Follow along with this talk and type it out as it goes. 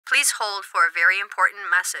Please hold for a very important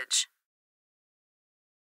message.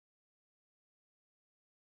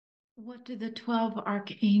 What do the 12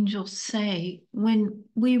 archangels say when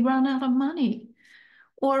we run out of money,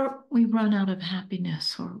 or we run out of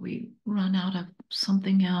happiness, or we run out of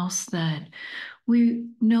something else that we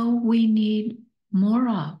know we need more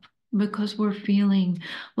of because we're feeling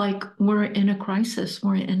like we're in a crisis,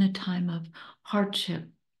 we're in a time of hardship?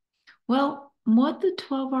 Well, what the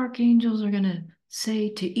 12 archangels are going to say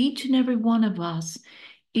to each and every one of us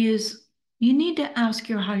is you need to ask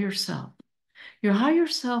your higher self. Your higher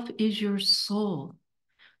self is your soul.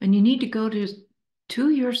 And you need to go to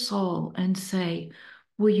your soul and say,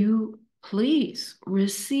 will you please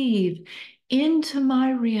receive into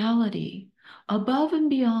my reality above and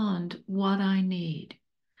beyond what I need?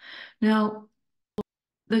 Now,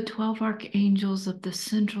 the 12 archangels of the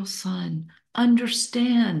central sun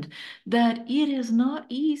understand that it is not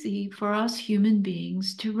easy for us human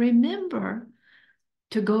beings to remember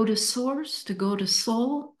to go to source, to go to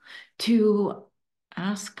soul, to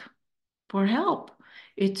ask for help.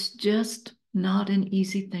 It's just not an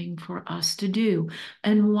easy thing for us to do.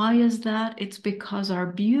 And why is that? It's because our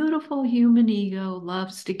beautiful human ego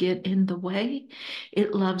loves to get in the way.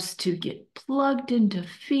 It loves to get plugged into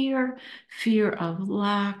fear, fear of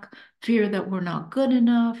lack, fear that we're not good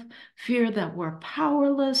enough, fear that we're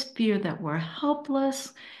powerless, fear that we're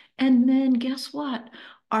helpless. And then guess what?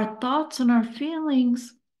 Our thoughts and our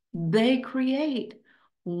feelings, they create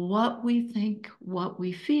what we think, what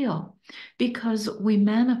we feel, because we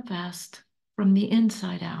manifest from the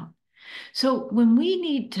inside out. So when we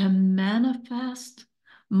need to manifest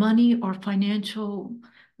money or financial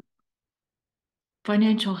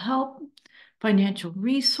help, financial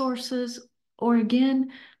resources, or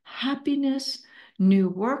again, happiness, new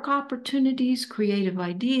work opportunities, creative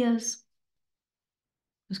ideas,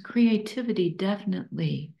 because creativity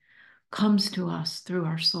definitely comes to us through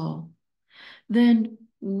our soul, then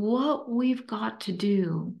what we've got to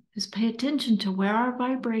do is pay attention to where our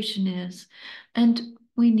vibration is, and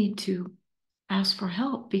we need to ask for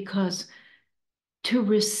help, because to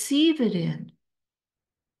receive it in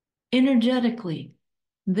energetically,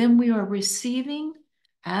 then we are receiving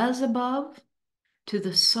as above to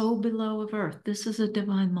the so below of earth. This is a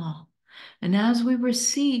divine law. And as we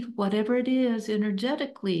receive whatever it is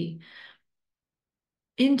energetically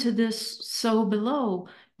into this so below,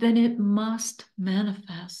 then it must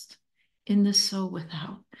manifest in the so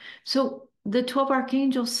without. So the 12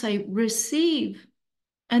 archangels say, receive,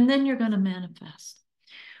 and then you're going to manifest.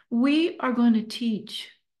 We are going to teach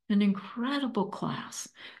an incredible class.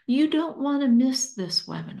 You don't want to miss this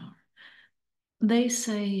webinar. They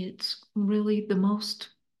say it's really the most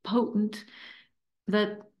potent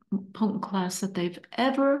that potent class that they've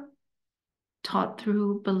ever taught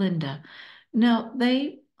through Belinda. Now,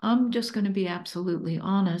 I'm just going to be absolutely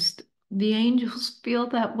honest. The angels feel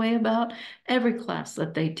that way about every class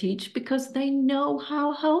that they teach because they know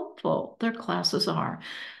how helpful their classes are.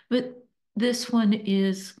 But this one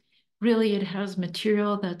is really, it has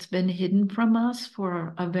material that's been hidden from us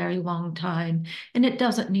for a very long time, and it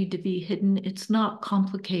doesn't need to be hidden. It's not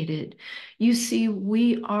complicated. You see,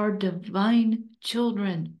 we are divine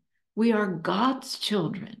children. We are God's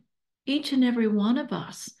children, each and every one of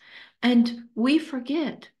us. And we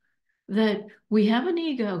forget that we have an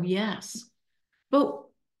ego, yes, but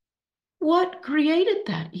what created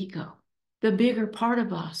that ego? The bigger part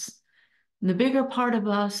of us. And the bigger part of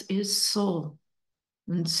us is soul.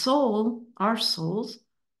 And soul, our souls,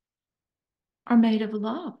 are made of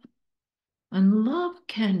love. And love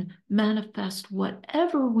can manifest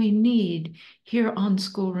whatever we need here on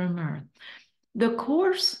Schoolroom Earth. The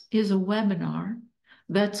course is a webinar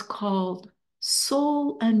that's called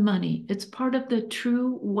Soul and Money. It's part of the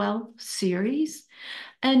True Wealth series.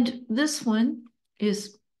 And this one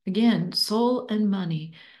is, again, Soul and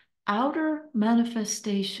Money, outer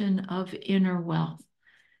manifestation of inner wealth,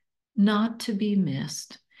 not to be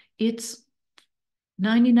missed. It's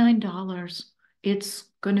 $99. It's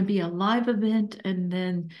going to be a live event. And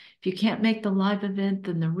then if you can't make the live event,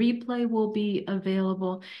 then the replay will be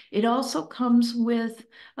available. It also comes with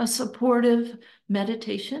a supportive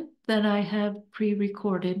meditation that I have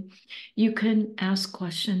pre-recorded. You can ask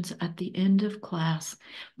questions at the end of class.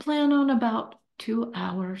 Plan on about 2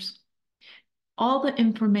 hours. All the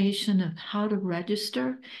information of how to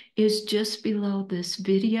register is just below this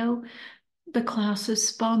video. The class is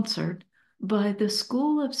sponsored by the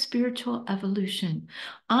School of Spiritual Evolution.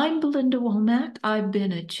 I'm Belinda Womack. I've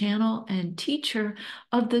been a channel and teacher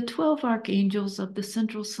of the 12 Archangels of the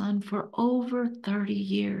Central Sun for over 30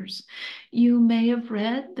 years. You may have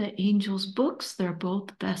read the Angels books. They're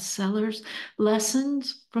both bestsellers.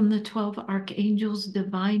 Lessons from the 12 Archangels,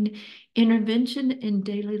 Divine Intervention in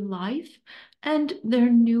Daily Life, and their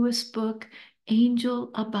newest book,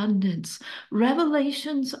 Angel Abundance,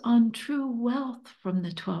 Revelations on True Wealth from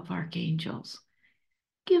the 12 Archangels.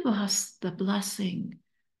 Give us the blessing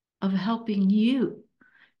of helping you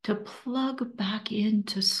to plug back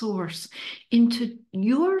into Source, into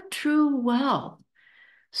your true wealth,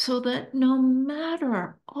 so that no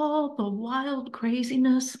matter all the wild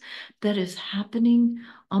craziness that is happening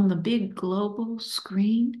on the big global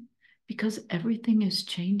screen, because everything is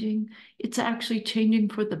changing, it's actually changing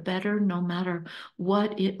for the better, no matter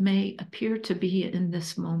what it may appear to be in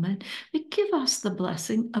this moment. But give us the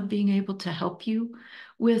blessing of being able to help you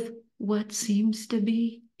with what seems to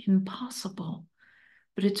be impossible.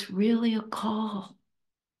 But it's really a call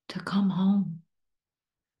to come home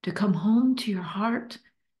to your heart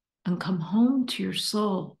and come home to your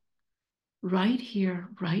soul right here,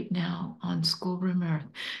 right now on Schoolroom Earth.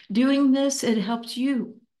 Doing this, it helps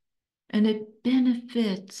you and it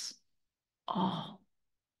benefits all.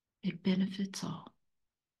 It benefits all.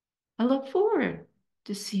 I look forward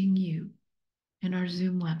to seeing you in our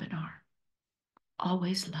Zoom webinar.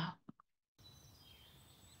 Always love.